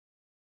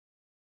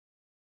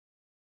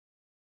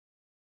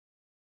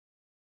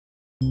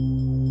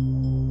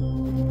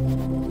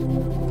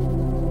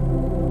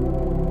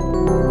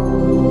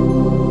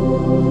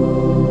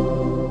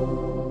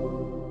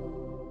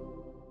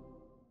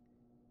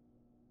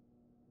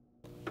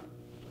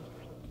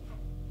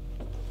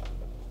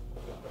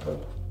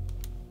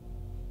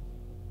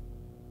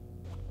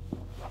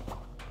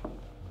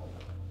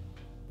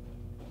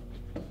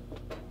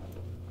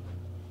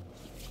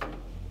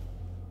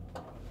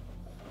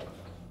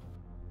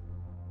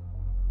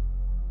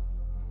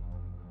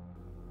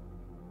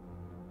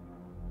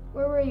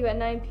Where were you at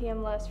 9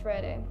 p.m. last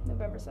Friday,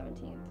 November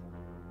 17th?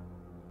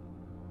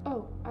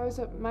 Oh, I was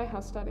at my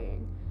house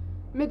studying.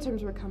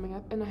 Midterms were coming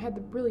up, and I had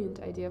the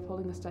brilliant idea of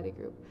holding a study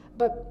group.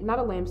 But not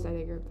a lame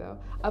study group, though.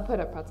 I'll put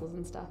up pretzels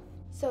and stuff.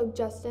 So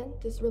Justin,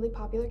 this really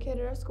popular kid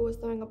at our school, was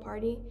throwing a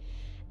party,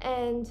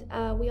 and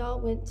we all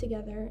went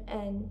together,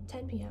 and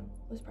 10 p.m.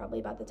 was probably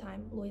about the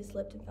time Louis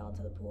slipped and fell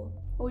into the pool.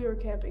 We were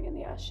camping in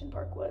the Ashton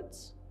Park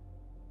woods.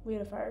 We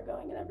had a fire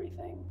going and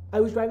everything.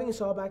 I was driving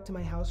us all back to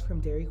my house from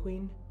Dairy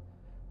Queen.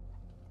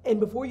 And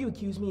before you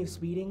accuse me of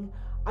speeding,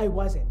 I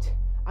wasn't.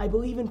 I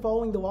believe in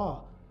following the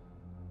law.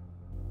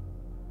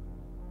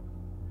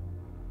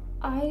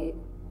 I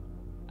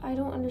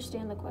don't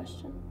understand the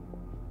question.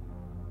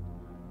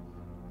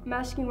 I'm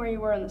asking where you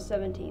were on the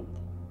 17th.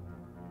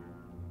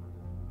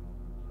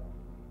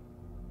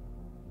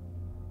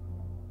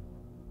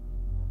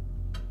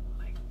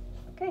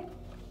 Okay,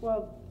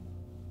 well,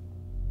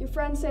 your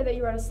friends say that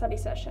you were at a study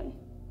session.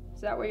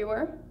 Is that where you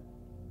were?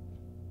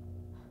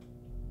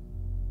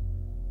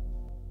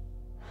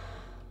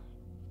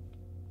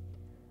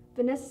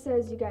 Vanessa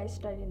says you guys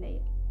studied and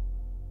ate.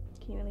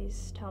 Can you at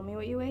least tell me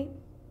what you ate?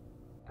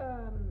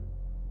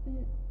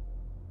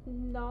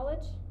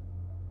 Knowledge?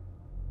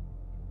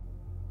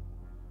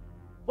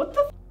 What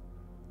the?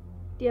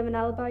 Do you have an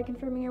alibi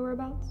confirming your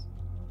whereabouts?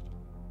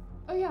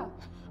 Oh yeah,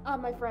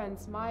 my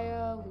friends,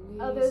 Maya,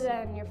 Louise... Other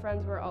than your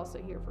friends were also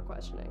here for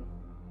questioning.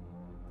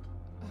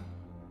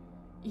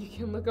 You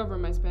can look over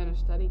my Spanish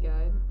study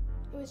guide.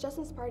 It was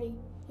Justin's party.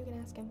 You can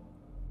ask him.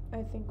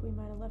 I think we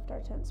might have left our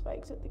tent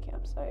spikes at the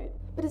campsite.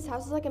 But his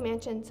house is like a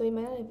mansion, so he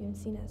might not have even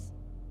seen us.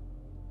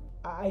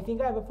 I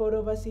think I have a photo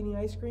of us eating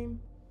ice cream.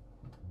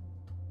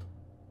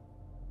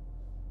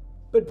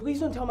 But please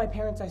don't tell my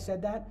parents I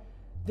said that.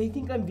 They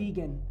think I'm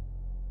vegan.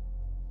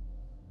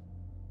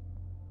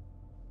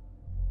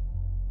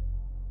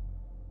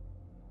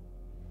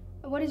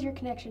 What is your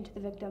connection to the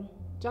victim?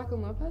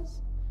 Jacqueline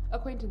Lopez?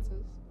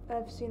 Acquaintances.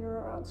 I've seen her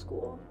around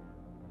school.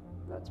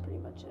 That's pretty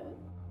much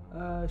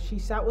it. She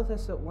sat with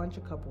us at lunch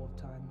a couple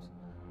of times.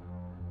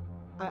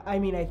 I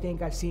mean, I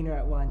think I've seen her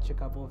at lunch a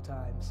couple of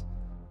times.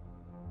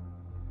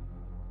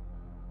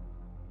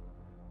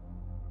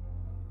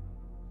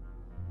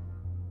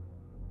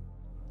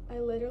 I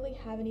literally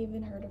haven't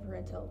even heard of her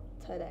until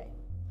today.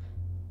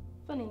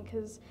 Funny,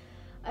 because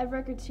I have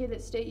records here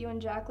that state you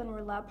and Jacqueline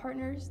were lab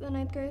partners in the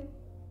 9th grade.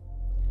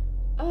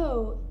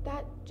 Oh,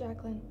 that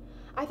Jacqueline.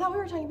 I thought we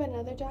were talking about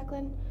another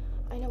Jacqueline.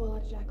 I know a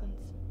lot of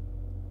Jacquelines.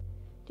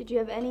 Did you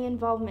have any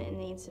involvement in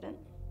the incident?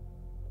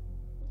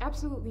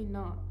 Absolutely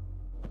not.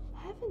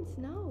 Heavens,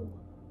 no.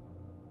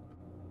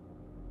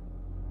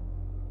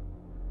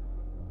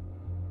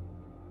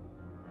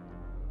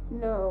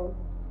 No.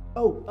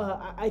 Oh,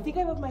 I think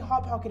I left my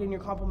Hot Pocket in your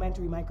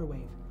complimentary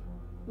microwave.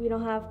 We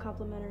don't have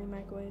complimentary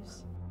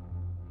microwaves.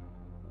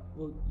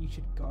 Well, you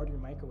should guard your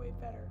microwave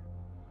better.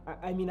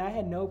 I mean, I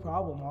had no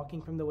problem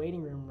walking from the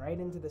waiting room right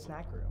into the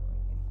snack room.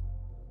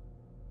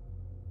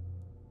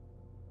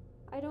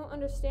 I don't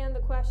understand the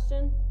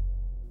question.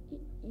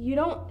 You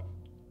don't...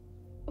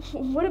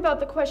 What about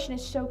the question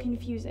is so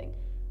confusing?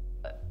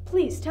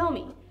 Please, tell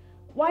me.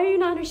 Why are you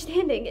not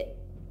understanding it?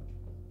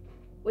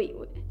 Wait.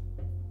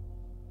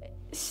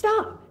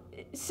 Stop!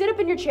 Sit up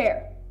in your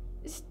chair.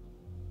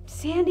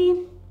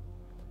 Sandy?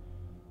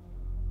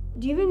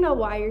 Do you even know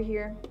why you're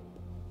here?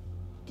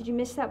 Did you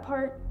miss that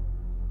part?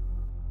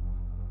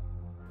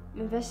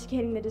 I'm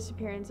investigating the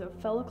disappearance of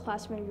a fellow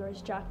classmate of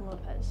yours, Jacqueline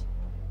Lopez.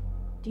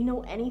 Do you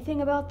know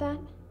anything about that?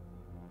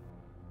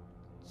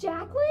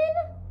 Jacqueline?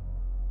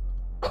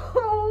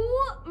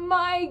 Oh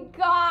my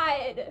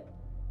god!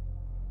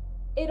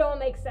 It all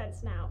makes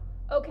sense now.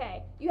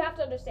 Okay, you have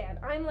to understand.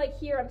 I'm like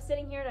here, I'm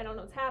sitting here and I don't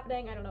know what's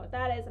happening. I don't know what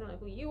that is. I don't know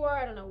who you are.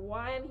 I don't know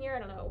why I'm here. I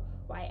don't know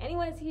why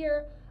anyone is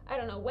here. I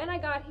don't know when I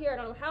got here. I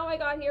don't know how I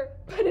got here,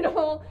 but it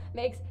all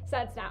makes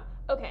sense now.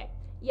 Okay,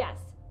 yes,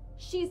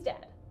 she's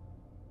dead.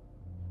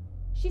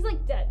 She's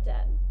like dead.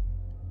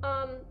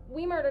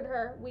 We murdered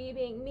her. We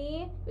being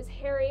me, it was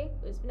Harry,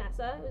 it was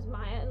Vanessa, it was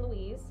Maya and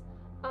Louise.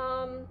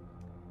 Do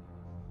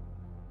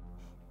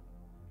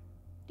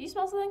you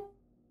smell something?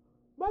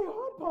 My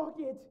Hot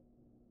Pocket!